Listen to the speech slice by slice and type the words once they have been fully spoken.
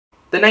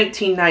The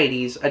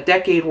 1990s, a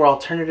decade where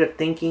alternative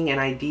thinking and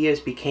ideas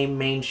became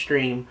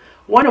mainstream,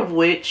 one of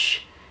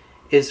which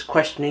is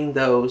questioning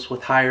those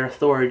with higher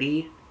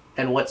authority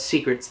and what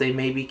secrets they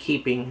may be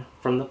keeping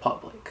from the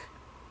public.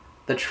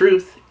 The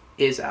truth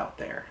is out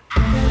there.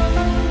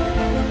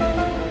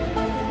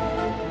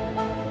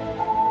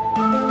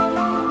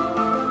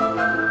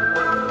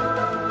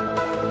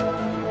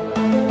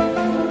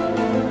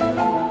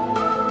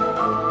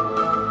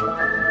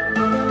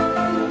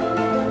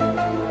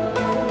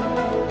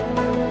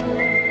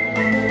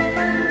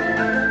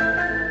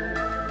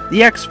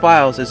 The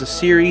X-Files is a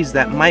series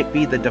that might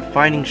be the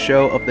defining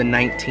show of the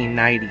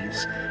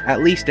 1990s,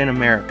 at least in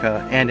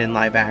America and in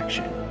live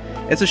action.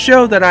 It's a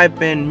show that I've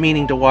been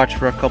meaning to watch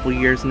for a couple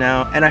years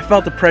now, and I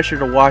felt the pressure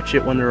to watch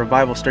it when the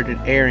revival started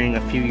airing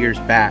a few years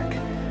back.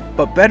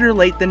 But better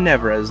late than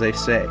never, as they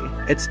say.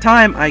 It's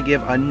time I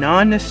give a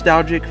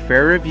non-nostalgic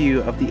fair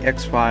review of the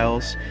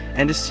X-Files,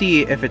 and to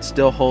see if it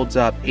still holds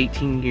up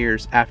 18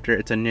 years after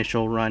its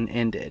initial run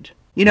ended.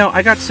 You know,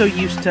 I got so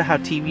used to how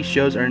TV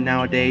shows are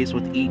nowadays,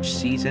 with each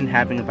season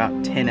having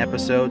about 10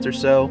 episodes or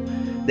so.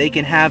 They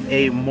can have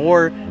a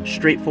more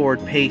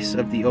straightforward pace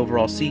of the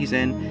overall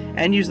season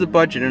and use the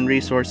budget and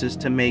resources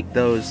to make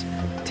those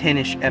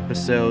 10-ish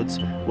episodes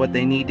what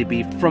they need to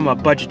be from a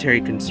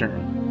budgetary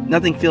concern.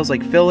 Nothing feels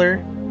like filler,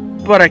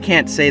 but I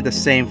can't say the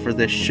same for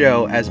this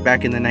show, as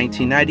back in the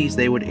 1990s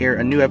they would air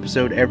a new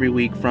episode every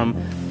week from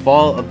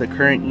fall of the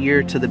current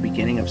year to the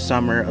beginning of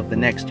summer of the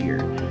next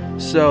year.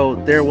 So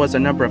there was a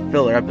number of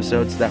filler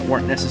episodes that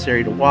weren't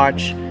necessary to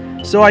watch,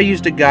 so I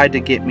used a guide to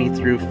get me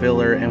through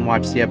filler and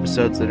watch the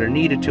episodes that are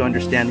needed to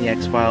understand the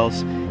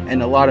X-Files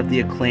and a lot of the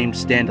acclaimed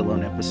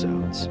standalone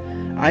episodes.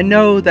 I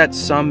know that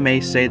some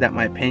may say that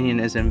my opinion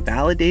is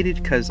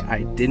invalidated because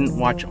I didn't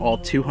watch all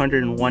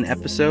 201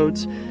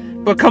 episodes,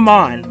 but come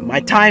on, my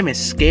time is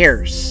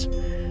scarce.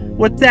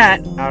 With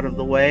that out of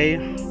the way,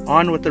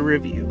 on with the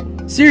review.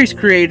 Series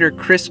creator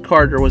Chris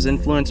Carter was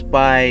influenced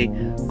by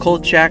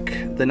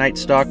Kolchak, The Night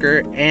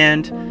Stalker,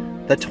 and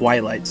The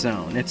Twilight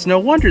Zone. It's no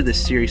wonder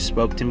this series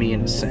spoke to me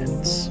in a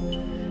sense.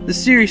 The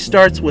series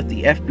starts with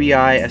the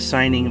FBI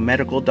assigning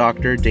medical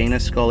doctor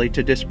Dana Scully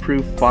to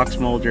disprove Fox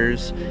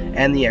Mulder's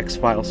and the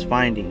X-Files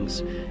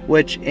findings,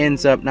 which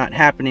ends up not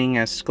happening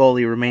as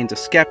Scully remains a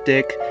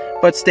skeptic,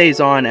 but stays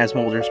on as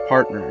Mulder's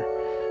partner.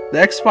 The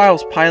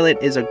X-Files pilot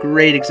is a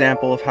great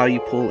example of how you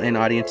pull in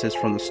audiences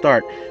from the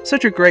start,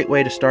 such a great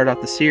way to start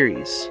off the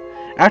series.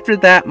 After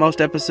that,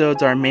 most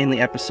episodes are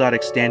mainly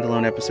episodic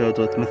standalone episodes,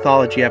 with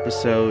mythology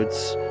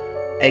episodes,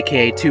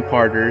 aka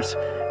two-parters,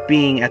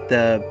 being at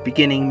the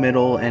beginning,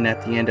 middle, and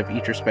at the end of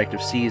each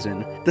respective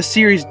season. The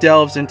series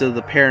delves into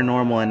the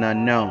paranormal and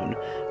unknown.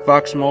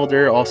 Fox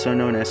Mulder, also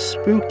known as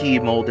Spooky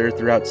Mulder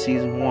throughout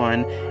Season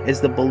 1, is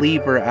the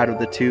believer out of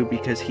the two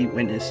because he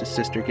witnessed his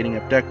sister getting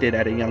abducted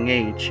at a young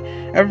age.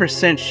 Ever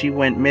since she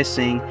went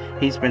missing,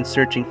 he's been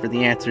searching for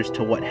the answers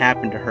to what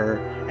happened to her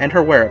and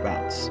her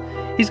whereabouts.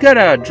 He's got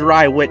a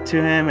dry wit to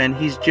him, and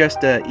he's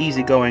just an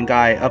easygoing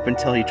guy up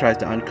until he tries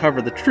to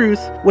uncover the truth,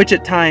 which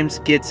at times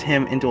gets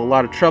him into a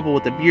lot of trouble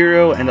with the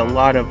Bureau and a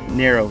lot of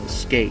narrow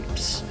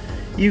escapes.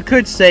 You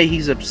could say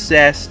he's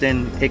obsessed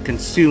and it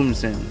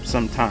consumes him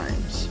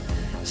sometimes.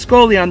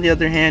 Scully, on the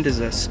other hand, is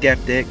a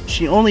skeptic.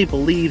 She only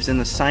believes in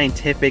the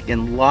scientific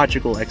and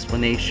logical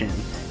explanation.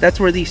 That's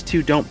where these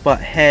two don't butt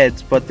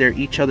heads, but they're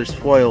each other's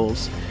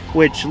foils,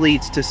 which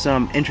leads to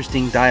some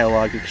interesting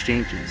dialogue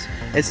exchanges.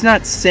 It's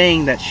not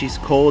saying that she's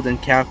cold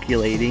and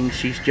calculating,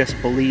 she just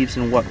believes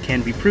in what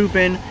can be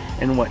proven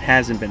and what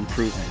hasn't been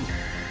proven.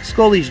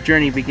 Scully's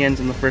journey begins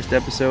in the first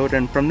episode,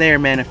 and from there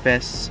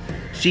manifests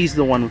she's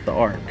the one with the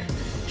arc.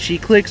 She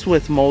clicks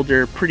with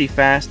Mulder pretty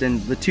fast,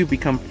 and the two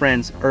become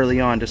friends early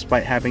on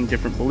despite having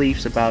different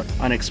beliefs about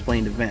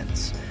unexplained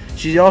events.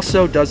 She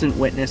also doesn't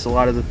witness a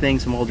lot of the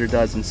things Mulder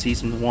does in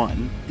Season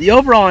 1. The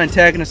overall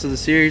antagonists of the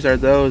series are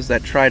those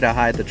that try to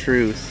hide the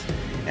truth,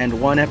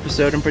 and one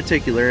episode in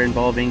particular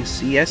involving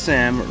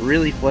CSM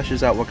really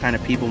fleshes out what kind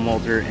of people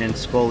Mulder and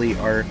Scully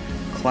are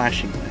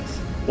clashing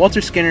with.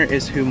 Walter Skinner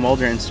is who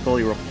Mulder and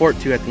Scully report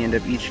to at the end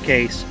of each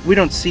case. We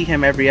don't see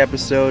him every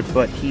episode,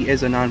 but he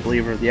is a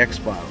non-believer of the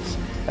X-Files.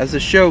 As the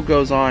show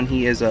goes on,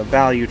 he is a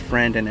valued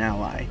friend and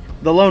ally.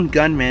 The Lone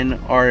Gunmen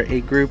are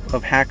a group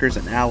of hackers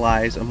and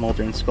allies of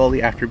Mulder and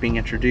Scully after being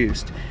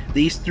introduced.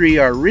 These three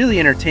are really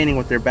entertaining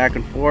with their back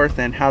and forth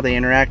and how they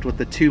interact with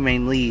the two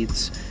main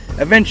leads,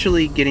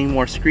 eventually getting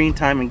more screen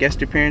time and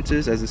guest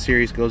appearances as the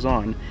series goes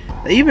on.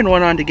 They even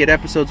went on to get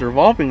episodes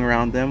revolving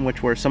around them,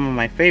 which were some of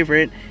my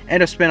favorite,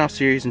 and a spin-off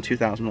series in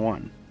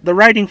 2001. The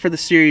writing for the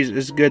series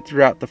is good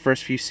throughout the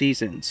first few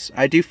seasons.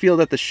 I do feel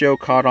that the show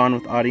caught on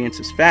with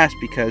audiences fast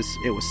because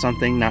it was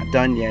something not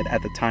done yet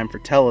at the time for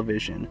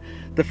television.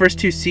 The first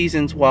two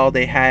seasons, while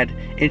they had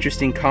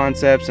interesting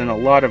concepts and a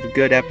lot of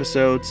good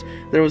episodes,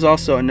 there was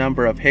also a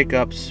number of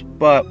hiccups,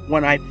 but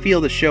when I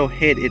feel the show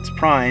hit its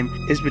prime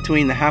is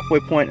between the halfway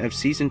point of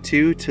Season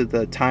 2 to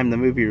the time the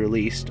movie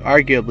released,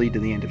 arguably to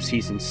the end of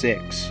Season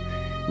 6.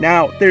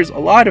 Now, there's a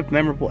lot of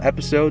memorable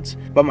episodes,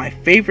 but my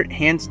favorite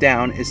hands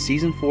down is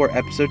Season 4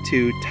 Episode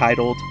 2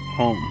 titled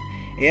Home.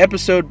 an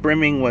episode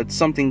brimming with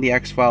something the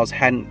X-Files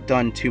hadn't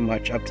done too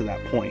much up to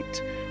that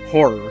point: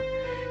 horror.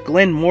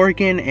 Glenn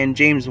Morgan and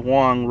James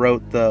Wong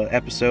wrote the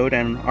episode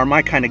and are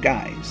my kind of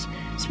guys.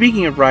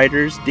 Speaking of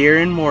writers,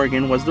 Darren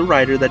Morgan was the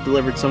writer that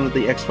delivered some of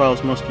the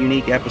X-Files' most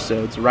unique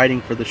episodes,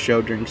 writing for the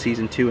show during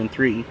season 2 and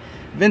 3.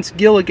 Vince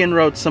Gilligan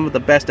wrote some of the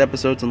best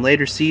episodes in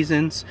later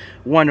seasons,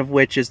 one of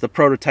which is the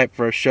prototype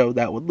for a show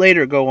that would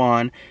later go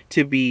on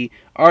to be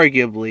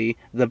arguably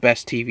the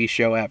best TV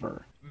show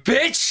ever.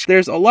 Bitch!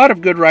 There's a lot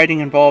of good writing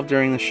involved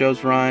during the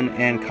show's run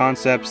and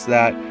concepts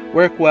that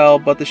work well,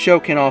 but the show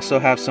can also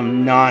have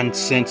some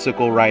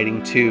nonsensical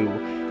writing too,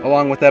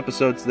 along with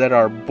episodes that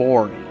are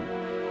boring.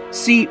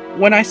 See,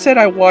 when I said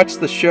I watched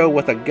the show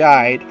with a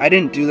guide, I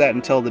didn't do that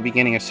until the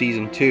beginning of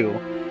season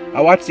 2.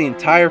 I watched the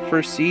entire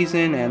first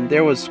season, and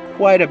there was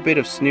quite a bit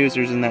of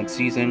snoozers in that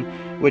season,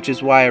 which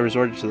is why I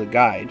resorted to the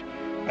guide.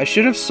 I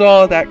should have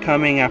saw that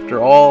coming.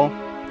 After all,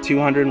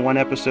 201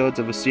 episodes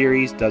of a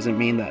series doesn't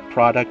mean that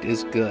product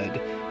is good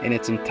in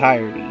its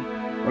entirety.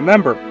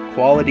 Remember,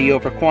 quality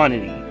over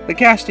quantity. The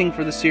casting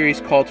for the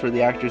series called for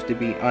the actors to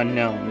be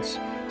unknowns,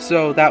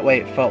 so that way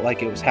it felt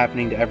like it was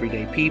happening to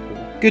everyday people.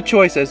 Good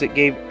choice, as it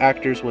gave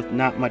actors with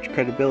not much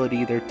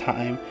credibility their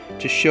time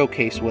to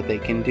showcase what they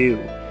can do.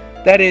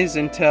 That is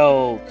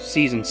until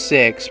season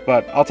 6,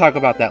 but I'll talk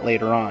about that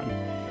later on.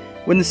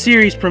 When the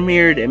series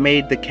premiered, it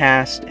made the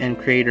cast and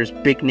creators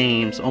big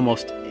names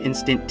almost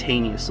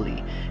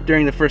instantaneously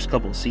during the first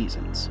couple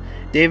seasons.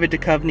 David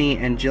Duchovny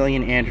and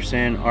Gillian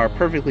Anderson are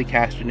perfectly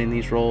casted in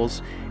these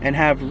roles and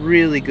have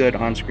really good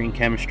on-screen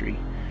chemistry.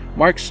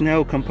 Mark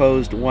Snow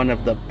composed one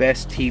of the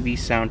best TV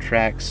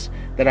soundtracks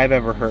that I've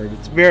ever heard.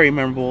 It's very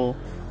memorable,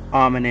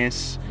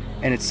 ominous,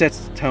 and it sets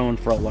the tone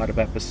for a lot of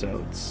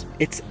episodes.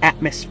 It's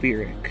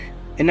atmospheric.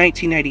 In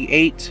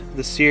 1998,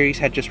 the series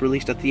had just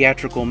released a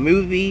theatrical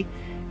movie,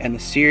 and the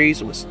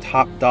series was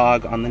top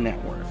dog on the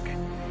network.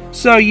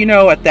 So, you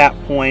know, at that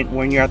point,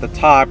 when you're at the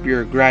top,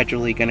 you're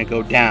gradually going to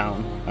go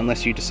down,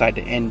 unless you decide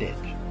to end it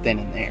then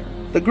and there.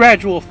 The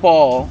gradual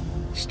fall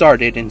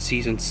started in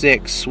season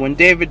 6, when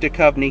David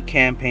Duchovny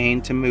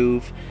campaigned to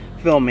move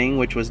filming,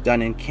 which was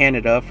done in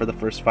Canada for the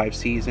first 5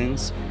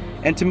 seasons,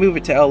 and to move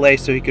it to LA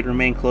so he could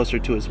remain closer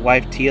to his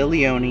wife Tia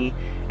Leone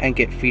and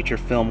get feature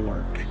film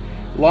work.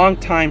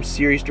 Longtime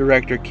series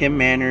director Kim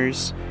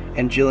Manners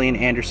and Gillian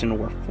Anderson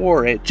were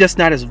for it, just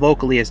not as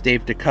vocally as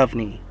Dave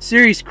Duchovny.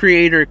 Series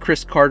creator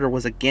Chris Carter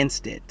was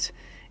against it.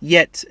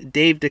 Yet,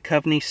 Dave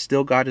Duchovny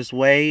still got his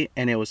way,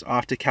 and it was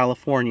off to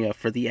California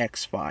for the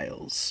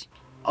X-Files.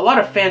 A lot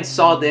of fans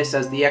saw this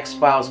as the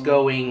X-Files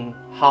going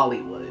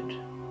Hollywood.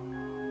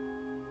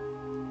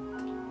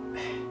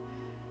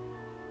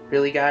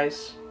 Really,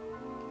 guys?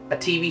 A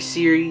TV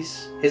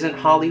series isn't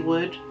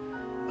Hollywood?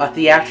 A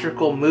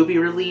theatrical movie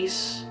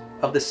release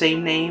of the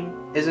same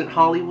name isn't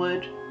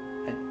Hollywood?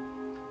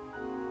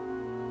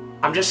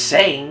 I'm just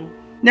saying.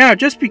 Now,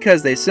 just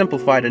because they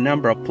simplified a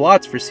number of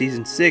plots for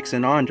season 6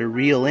 and on to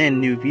reel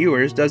in new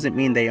viewers doesn't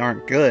mean they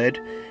aren't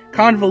good.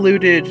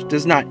 Convoluted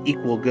does not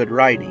equal good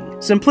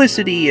writing.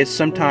 Simplicity is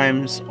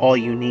sometimes all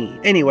you need.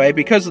 Anyway,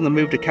 because of the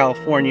move to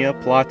California,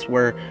 plots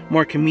were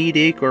more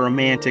comedic or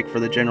romantic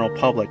for the general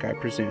public, I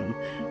presume.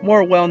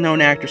 More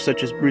well-known actors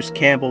such as Bruce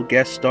Campbell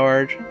guest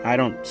starred. I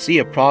don't see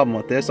a problem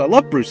with this. I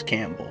love Bruce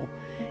Campbell.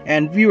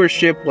 And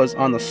viewership was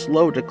on the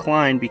slow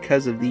decline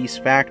because of these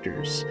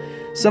factors.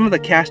 Some of the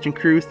cast and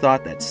crew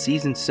thought that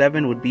season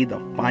 7 would be the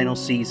final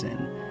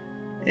season.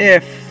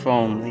 If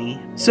only.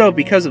 So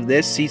because of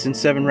this, season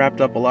 7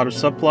 wrapped up a lot of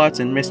subplots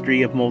and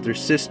mystery of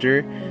Mulder's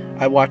sister.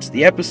 I watched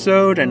the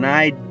episode and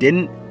I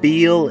didn't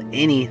feel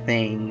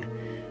anything.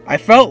 I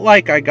felt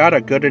like I got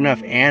a good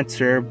enough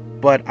answer,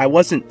 but I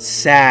wasn't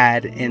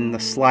sad in the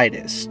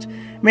slightest.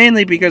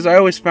 Mainly because I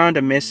always found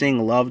a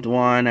missing loved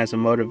one as a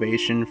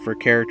motivation for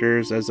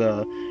characters as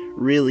a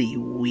really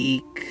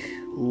weak,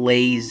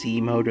 lazy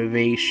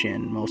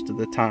motivation most of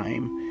the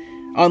time.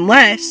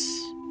 Unless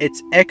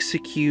it's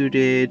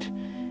executed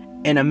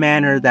in a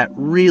manner that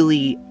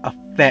really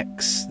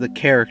affects the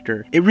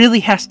character. It really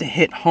has to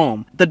hit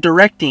home. The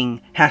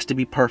directing has to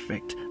be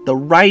perfect. The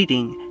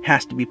writing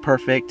has to be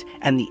perfect.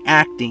 And the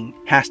acting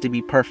has to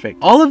be perfect.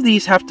 All of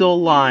these have to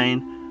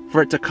align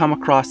for it to come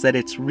across that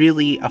it's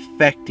really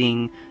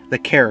affecting the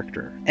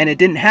character. And it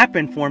didn't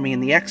happen for me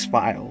in the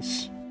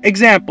X-Files.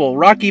 Example,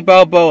 Rocky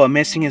Balboa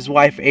missing his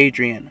wife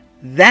Adrian.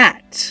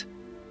 That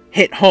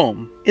hit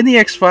home. In the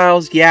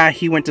X-Files, yeah,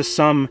 he went to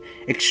some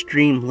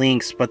extreme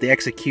lengths, but the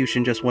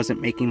execution just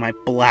wasn't making my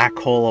black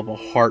hole of a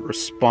heart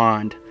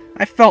respond.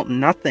 I felt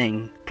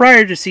nothing.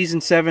 Prior to season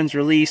 7's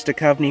release,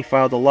 Duchovny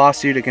filed a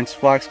lawsuit against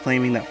Fox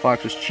claiming that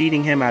Fox was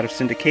cheating him out of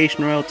syndication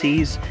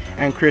royalties,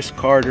 and Chris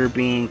Carter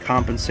being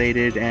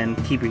compensated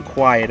and keeping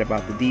quiet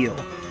about the deal.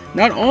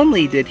 Not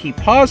only did he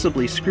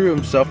possibly screw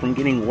himself from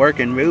getting work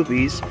in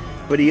movies,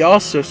 but he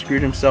also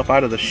screwed himself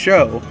out of the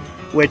show,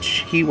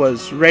 which he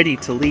was ready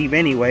to leave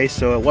anyway,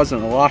 so it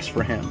wasn't a loss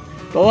for him.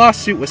 The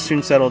lawsuit was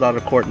soon settled out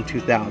of court in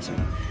 2000.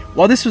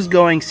 While this was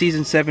going,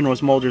 season 7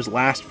 was Mulder's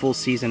last full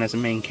season as a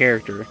main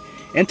character.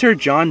 Enter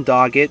John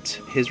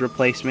Doggett, his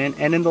replacement,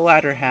 and in the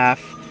latter half,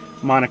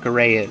 Monica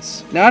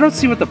Reyes. Now, I don't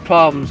see what the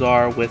problems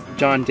are with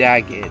John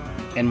Daggett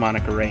and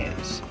Monica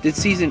Reyes. Did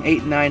season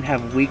 8 and 9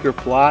 have weaker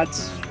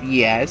plots?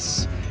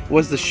 Yes.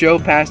 Was the show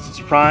past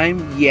its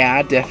prime?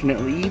 Yeah,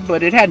 definitely,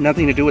 but it had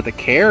nothing to do with the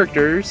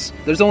characters.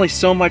 There's only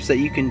so much that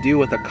you can do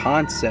with a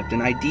concept,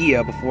 an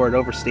idea, before it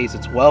overstays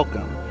its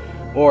welcome,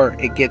 or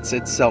it gets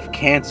itself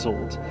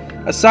cancelled.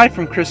 Aside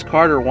from Chris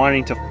Carter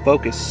wanting to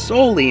focus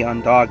solely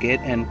on Doggett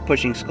and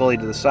pushing Scully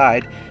to the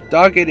side,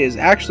 Doggett is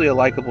actually a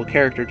likable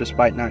character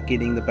despite not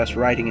getting the best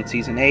writing in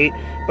season 8,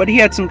 but he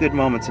had some good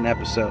moments in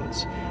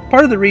episodes.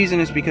 Part of the reason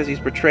is because he's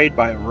portrayed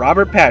by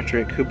Robert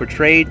Patrick, who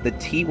portrayed the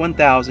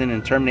T-1000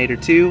 in Terminator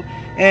 2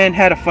 and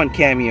had a fun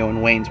cameo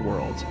in Wayne's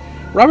World.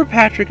 Robert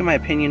Patrick, in my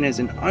opinion, is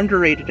an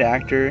underrated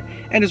actor,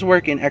 and his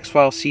work in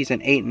X-Files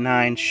season 8 and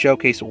 9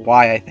 showcase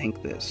why I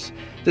think this.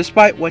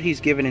 Despite what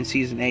he's given in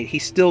season 8,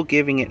 he's still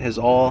giving it his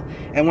all,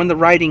 and when the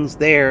writing's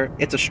there,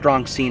 it's a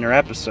strong scene or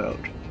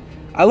episode.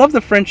 I love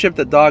the friendship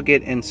that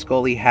Doggett and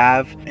Scully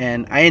have,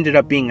 and I ended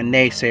up being a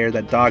naysayer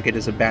that Doggett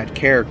is a bad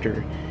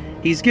character.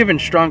 He's given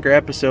stronger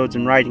episodes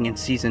and writing in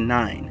season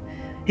 9.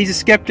 He's a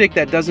skeptic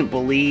that doesn't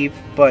believe,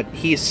 but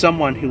he is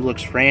someone who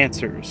looks for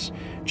answers.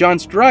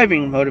 John's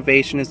driving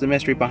motivation is the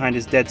mystery behind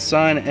his dead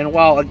son, and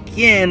while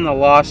again the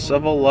loss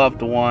of a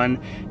loved one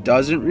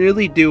doesn't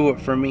really do it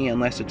for me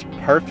unless it's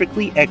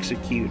perfectly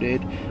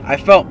executed, I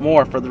felt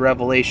more for the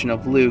revelation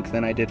of Luke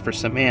than I did for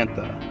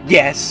Samantha.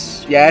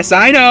 Yes,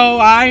 I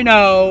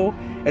know,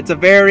 it's a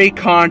very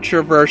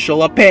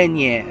controversial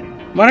opinion.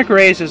 Monica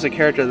Reyes is a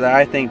character that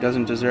I think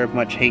doesn't deserve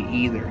much hate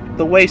either.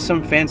 The way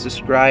some fans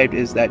described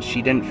is that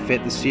she didn't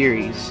fit the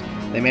series.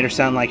 They made her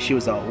sound like she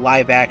was a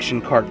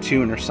live-action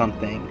cartoon or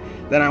something.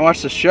 Then I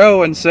watched the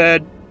show and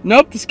said,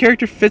 nope, this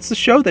character fits the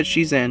show that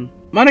she's in.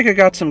 Monica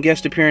got some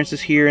guest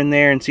appearances here and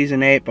there in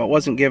season 8, but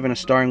wasn't given a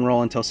starring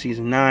role until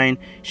season 9.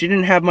 She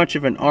didn't have much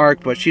of an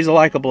arc, but she's a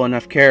likable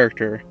enough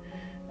character.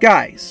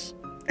 Guys,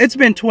 it's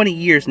been 20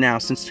 years now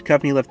since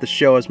Duchovny left the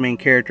show as main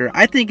character.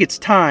 I think it's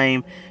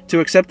time to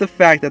accept the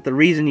fact that the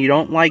reason you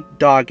don't like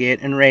Doggett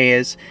and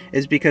Reyes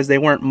is because they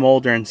weren't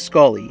Mulder and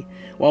Scully.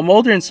 While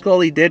Mulder and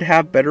Scully did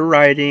have better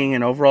writing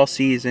and overall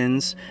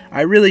seasons,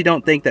 I really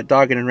don't think that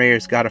Doggett and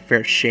Reyes got a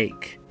fair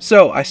shake.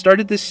 So, I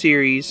started this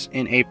series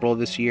in April of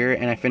this year,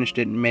 and I finished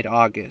it in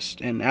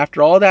mid-August. And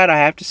after all that, I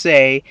have to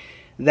say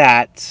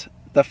that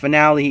the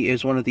finale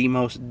is one of the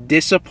most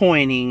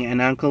disappointing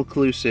and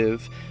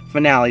unconclusive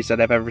finales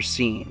that I've ever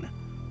seen.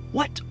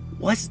 What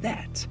was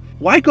that?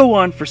 Why go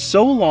on for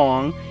so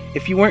long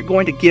if you weren't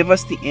going to give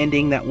us the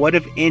ending that would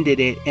have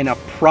ended it in a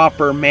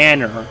proper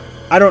manner?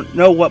 I don't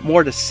know what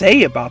more to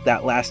say about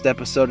that last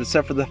episode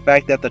except for the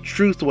fact that the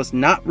truth was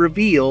not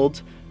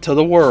revealed to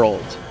the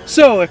world.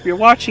 So if you're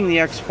watching the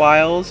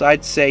X-Files,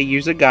 I'd say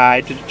use a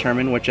guide to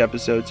determine which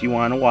episodes you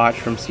want to watch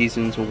from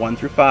seasons 1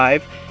 through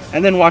 5,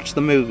 and then watch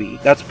the movie.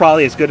 That's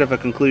probably as good of a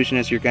conclusion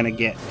as you're going to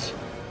get.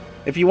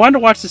 If you want to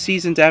watch the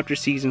seasons after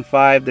season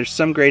 5, there's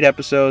some great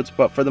episodes,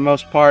 but for the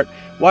most part,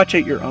 watch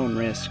at your own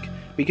risk,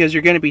 because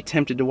you're going to be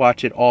tempted to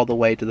watch it all the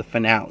way to the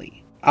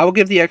finale. I will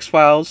give the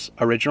X-Files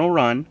original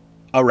run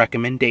a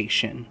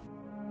recommendation.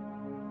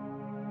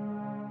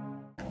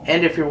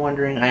 And if you're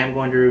wondering, I am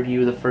going to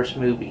review the first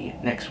movie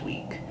next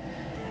week.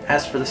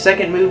 As for the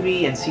second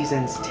movie in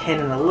seasons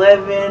 10 and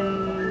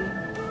 11,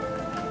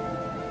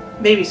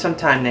 maybe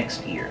sometime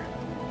next year.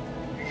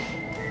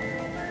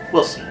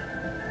 We'll see.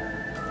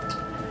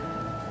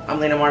 I'm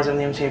Lena Mars, I'm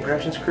the MCA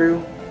Productions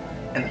crew,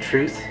 and the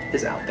truth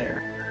is out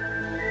there.